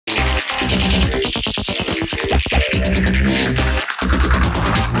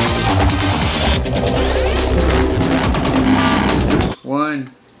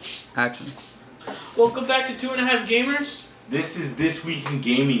One. Action. Welcome back to 2.5 Gamers. This is This Week in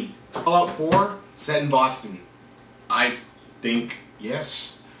Gaming. Fallout 4 set in Boston. I think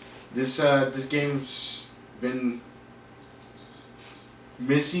yes. This game's been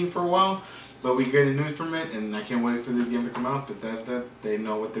missing for a while, but we get news from it, and I can't wait for this game to come out. Bethesda, they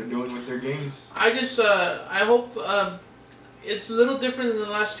know what they're doing with their games. I hope it's a little different than the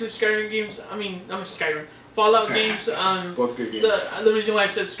last two Skyrim games. Skyrim. Fallout games. Both good games. The reason why I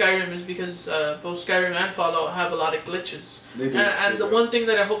said Skyrim is because both Skyrim and Fallout have a lot of glitches. They do. And the one thing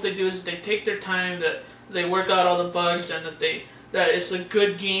that I hope they do is they take their time, that they work out all the bugs, and that it's a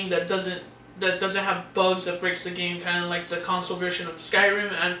good game that doesn't have bugs that breaks the game, kind of like the console version of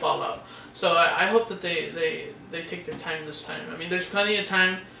Skyrim and Fallout. So I hope that they take their time this time. I mean, there's plenty of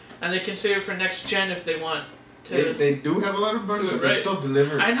time, and they can save it for next gen if they want. They do have a lot of bugs, but they still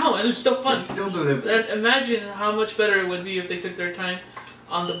deliver. I know, and it's still fun. They still deliver. And imagine how much better it would be if they took their time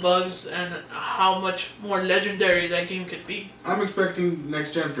on the bugs, and how much more legendary that game could be. I'm expecting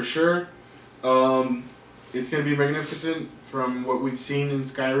next gen for sure. It's gonna be magnificent from what we've seen in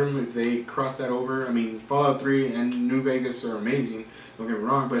Skyrim. If they cross that over, I mean, Fallout 3 and New Vegas are amazing. Don't get me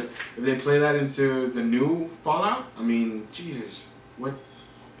wrong, but if they play that into the new Fallout, I mean, Jesus, what?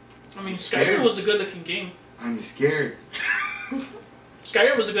 I mean, Skyrim was a good-looking game. I'm scared.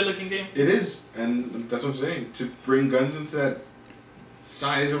 Skyrim was a good-looking game. It is, and that's what I'm saying. To bring guns into that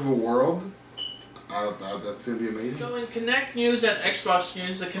size of a world, that's gonna be amazing. So in Kinect news and Xbox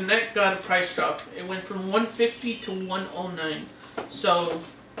news, the Kinect got a price drop. It went from $150 to $109. So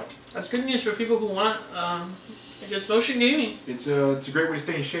that's good news for people who want, I guess, motion gaming. It's a great way to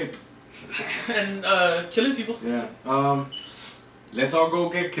stay in shape. And killing people. Yeah. Let's all go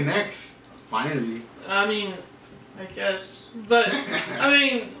get Kinects. Finally. I mean, I guess, but I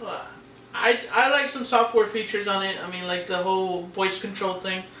mean, I like some software features on it. I mean, like the whole voice control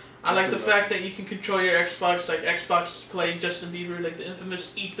thing. I like the fact that you can control your Xbox, like Xbox Play Justin Bieber, like the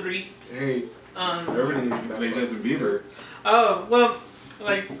infamous E3. Hey, everything can play Justin Bieber. Oh, well,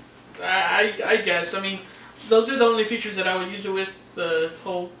 like, I guess. I mean, those are the only features that I would use it with. The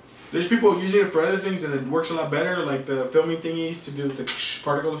whole... There's people using it for other things and it works a lot better, like the filming thingies to do the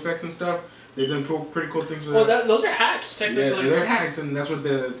particle effects and stuff. They've done pretty cool things with that. Those are hacks, technically. Yeah, they're hacks, and that's what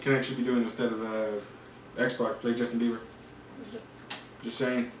the Kinect should be doing instead of Xbox. Play Justin Bieber. Just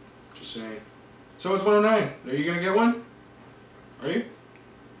saying. Just saying. So it's 109. Are you gonna get one? Are you?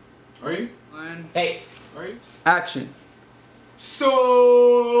 Are you? One. Hey. Are you? Action.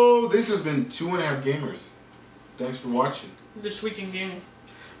 So this has been 2.5 Gamers. Thanks for watching. This Week in Gaming.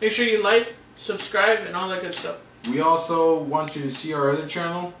 Make sure you like, subscribe, and all that good stuff. We also want you to see our other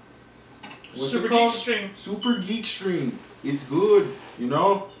channel. What's Super it called? Geek Stream. Super Geek Stream. It's good, you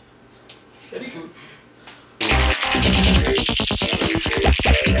know? Very good.